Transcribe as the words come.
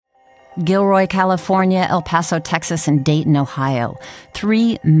Gilroy, California, El Paso, Texas, and Dayton, Ohio.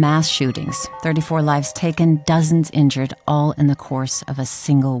 3 mass shootings, 34 lives taken, dozens injured, all in the course of a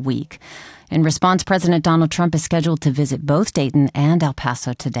single week. In response, President Donald Trump is scheduled to visit both Dayton and El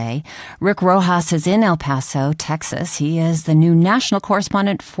Paso today. Rick Rojas is in El Paso, Texas. He is the new national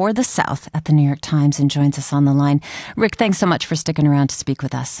correspondent for the South at the New York Times and joins us on the line. Rick, thanks so much for sticking around to speak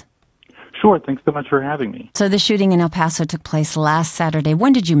with us. Sure. Thanks so much for having me. So the shooting in El Paso took place last Saturday.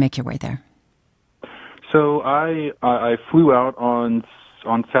 When did you make your way there? So I flew out on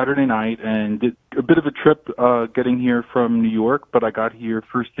Saturday night and did a bit of a trip getting here from New York, but I got here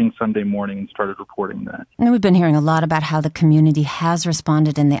first thing Sunday morning and started reporting that. And we've been hearing a lot about how the community has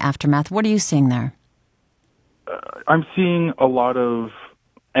responded in the aftermath. What are you seeing there? I'm seeing a lot of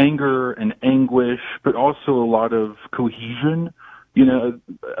anger and anguish, but also a lot of cohesion. You know,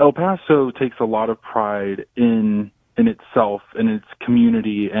 El Paso takes a lot of pride in itself, in its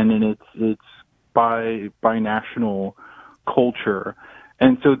community, and in its binational culture.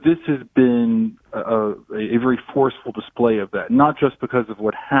 And so this has been a very forceful display of that, not just because of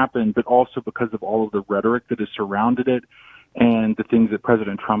what happened, but also because of all of the rhetoric that has surrounded it and the things that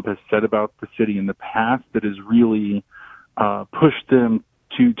President Trump has said about the city in the past that has really pushed them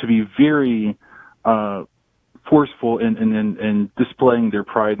to be very forceful in displaying their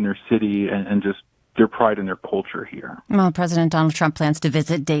pride in their city and just their pride in their culture here. Well, President Donald Trump plans to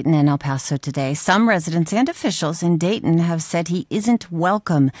visit Dayton and El Paso today. Some residents and officials in Dayton have said he isn't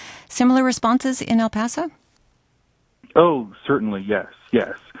welcome. Similar responses in El Paso? Oh, certainly, yes.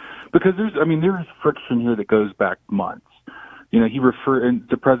 Because there is friction here that goes back months. You know,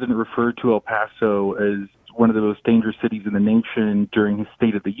 the president referred to El Paso as one of the most dangerous cities in the nation during his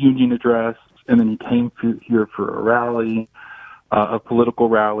State of the Union address. And then he came here for a rally, a political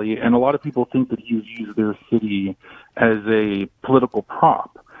rally, and a lot of people think that he would use their city as a political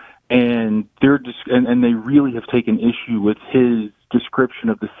prop. And and they really have taken issue with his description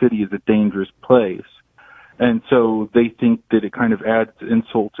of the city as a dangerous place. And so they think that it kind of adds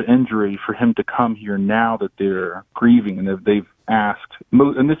insult to injury for him to come here now that they're grieving, and they've asked,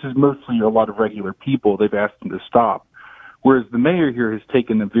 and this is mostly a lot of regular people, they've asked him to stop. Whereas the mayor here has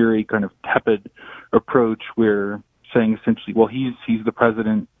taken a very kind of tepid approach where saying essentially, well, he's the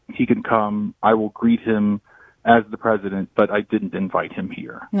president, he can come, I will greet him as the president, but I didn't invite him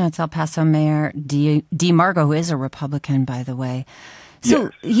here. That's El Paso Mayor DeMarco, who is a Republican, by the way. So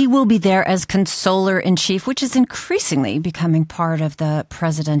yes. He will be there as consoler-in-chief, which is increasingly becoming part of the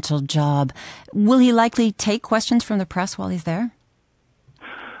presidential job. Will he likely take questions from the press while he's there?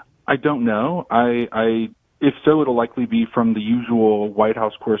 I don't know. If so, it'll likely be from the usual White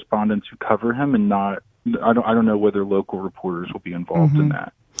House correspondents who cover him, and not. I don't know whether local reporters will be involved in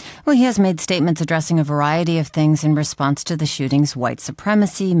that. Well, he has made statements addressing a variety of things in response to the shootings: white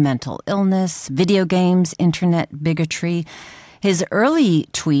supremacy, mental illness, video games, internet bigotry. His early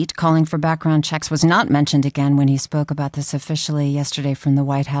tweet calling for background checks was not mentioned again when he spoke about this officially yesterday from the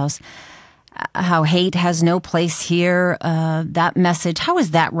White House. How hate has no place here, that message, how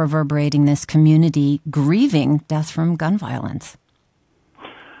is that reverberating this community grieving death from gun violence?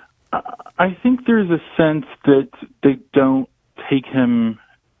 I think there's a sense that they don't take him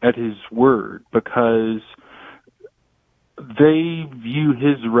at his word because they view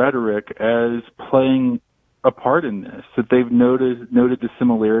his rhetoric as playing a part in this, that they've noted the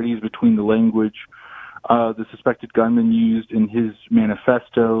similarities between the language the suspected gunman used in his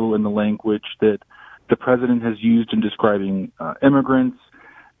manifesto and the language that the president has used in describing immigrants,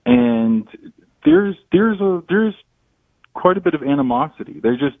 and there's quite a bit of animosity.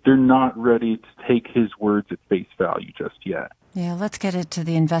 They're not ready to take his words at face value just yet. Yeah, let's get into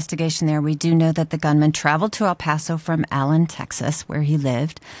the investigation there. We do know that the gunman traveled to El Paso from Allen, Texas, where he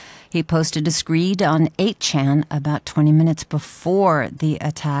lived. He posted a screed on 8chan about 20 minutes before the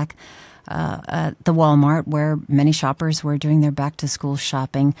attack at the Walmart, where many shoppers were doing their back-to-school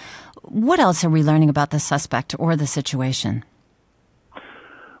shopping. What else are we learning about the suspect or the situation?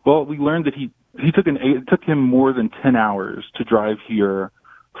 Well, we learned that it took him more than 10 hours to drive here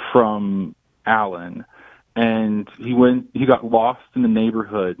from Allen, and he got lost in the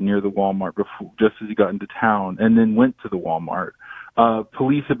neighborhood near the Walmart just as he got into town, and then went to the Walmart.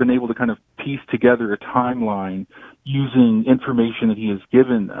 Police have been able to kind of piece together a timeline using information that he has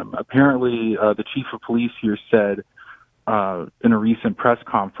given them. Apparently, the chief of police here said in a recent press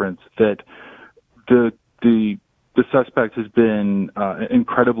conference that the suspect has been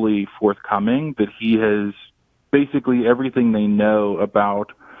incredibly forthcoming, that he has basically everything they know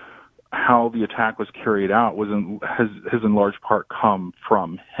about how the attack was carried out has in large part come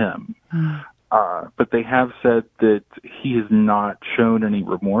from him. But they have said that he has not shown any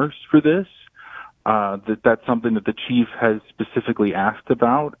remorse for this, that's something that the chief has specifically asked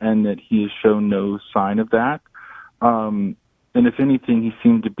about, and that he has shown no sign of that. And if anything, he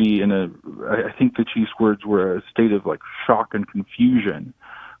seemed to be I think the chief's words were a state of like shock and confusion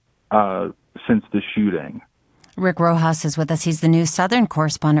since the shooting. Rick Rojas is with us. He's the new Southern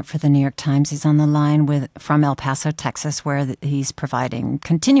correspondent for the New York Times. He's on the line from El Paso, Texas, where he's providing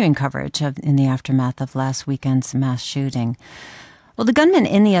continuing coverage in the aftermath of last weekend's mass shooting. Well, the gunmen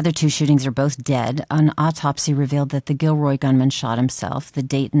in the other two shootings are both dead. An autopsy revealed that the Gilroy gunman shot himself. The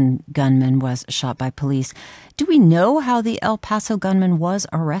Dayton gunman was shot by police. Do we know how the El Paso gunman was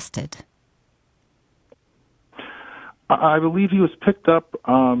arrested? I believe he was picked up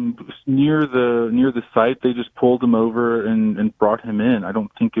near the site. They just pulled him over and brought him in. I don't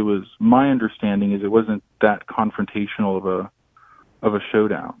think it was. My understanding is it wasn't that confrontational of a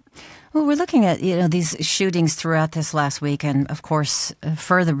showdown. Well, we're looking at, these shootings throughout this last week, and of course,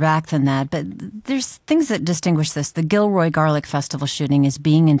 further back than that. But there's things that distinguish this. The Gilroy Garlic Festival shooting is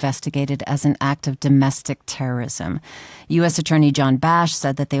being investigated as an act of domestic terrorism. U.S. Attorney John Bash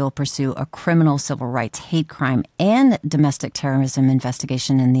said that they will pursue a criminal civil rights hate crime and domestic terrorism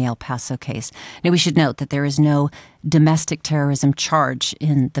investigation in the El Paso case. Now, we should note that there is no domestic terrorism charge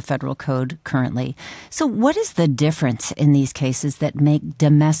in the federal code currently. So what is the difference in these cases that make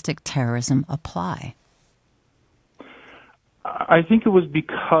domestic terrorism apply? I think it was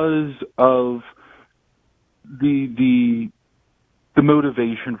because of the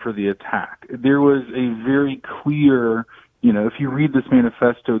motivation for the attack. There was a very clear, if you read this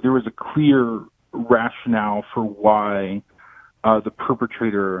manifesto, there was a clear rationale for why the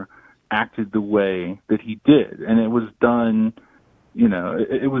perpetrator acted the way that he did, and it was done.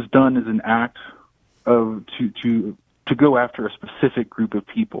 It was done as an act of to go after a specific group of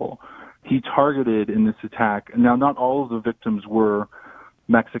people. He targeted in this attack. Now, not all of the victims were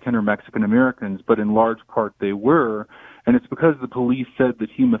Mexican or Mexican Americans, but in large part they were, and it's because the police said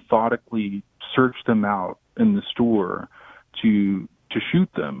that he methodically searched them out in the store to shoot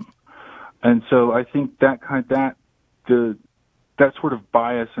them, and so I think that sort of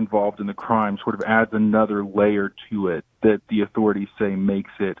bias involved in the crime sort of adds another layer to it that the authorities say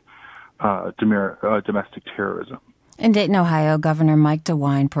makes it domestic terrorism. In Dayton, Ohio, Governor Mike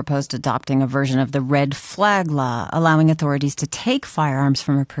DeWine proposed adopting a version of the red flag law, allowing authorities to take firearms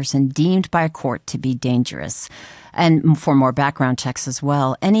from a person deemed by a court to be dangerous, and for more background checks as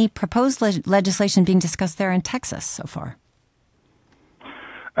well. Any proposed legislation being discussed there in Texas so far?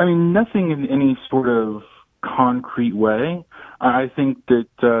 I mean, nothing in any sort of concrete way. I think that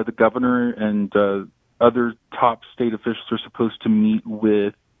the governor and other top state officials are supposed to meet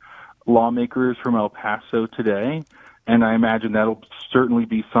with lawmakers from El Paso today, and I imagine that'll certainly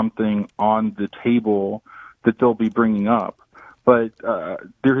be something on the table that they'll be bringing up. But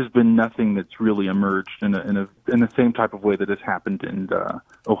there has been nothing that's really emerged in the same type of way that has happened in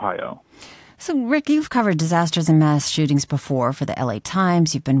Ohio. So, Rick, you've covered disasters and mass shootings before for the LA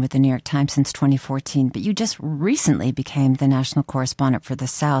Times. You've been with the New York Times since 2014, but you just recently became the national correspondent for the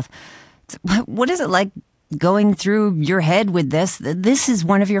South. What is it like going through your head with this? This is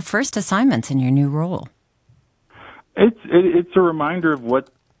one of your first assignments in your new role. It's a reminder of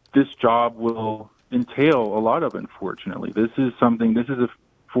what this job will entail a lot of, unfortunately. This is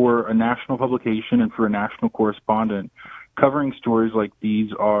for a national publication and for a national correspondent. Covering stories like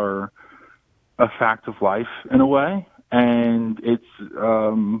these are a fact of life in a way, and it's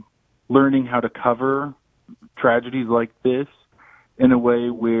learning how to cover tragedies like this in a way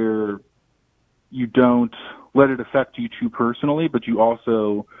where you don't let it affect you too personally, but you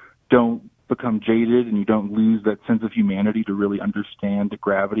also don't become jaded and you don't lose that sense of humanity to really understand the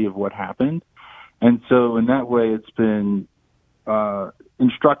gravity of what happened. And so in that way, it's been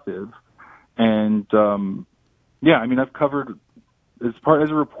instructive. And I've covered, as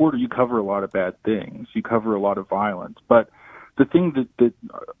a reporter, you cover a lot of bad things. You cover a lot of violence. But the thing that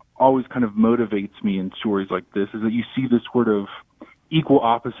always kind of motivates me in stories like this is that you see this sort of equal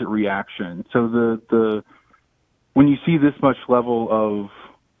opposite reaction. So the when you see this much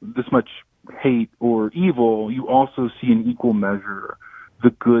hate or evil, you also see an equal measure the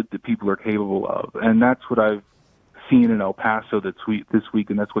good that people are capable of. And that's what I've seen in El Paso this week,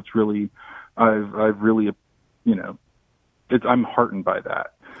 and that's what's really I'm heartened by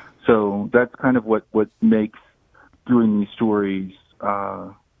that. So that's kind of what makes doing these stories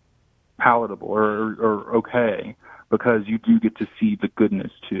palatable or okay, because you do get to see the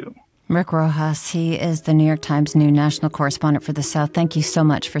goodness too. Rick Rojas, he is the New York Times new national correspondent for the South. Thank you so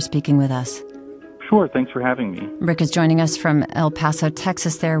much for speaking with us. Sure. Thanks for having me. Rick is joining us from El Paso,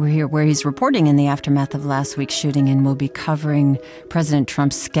 Texas, where he's reporting in the aftermath of last week's shooting, and will be covering President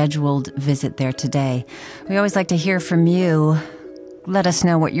Trump's scheduled visit there today. We always like to hear from you. Let us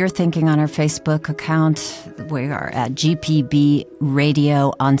know what you're thinking on our Facebook account. We are at GPB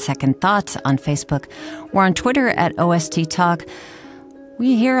Radio on Second Thought on Facebook. We're on Twitter at OST Talk.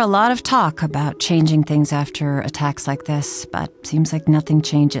 We hear a lot of talk about changing things after attacks like this, but seems like nothing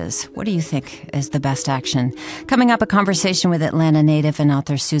changes. What do you think is the best action? Coming up, a conversation with Atlanta native and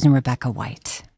author Susan Rebecca White.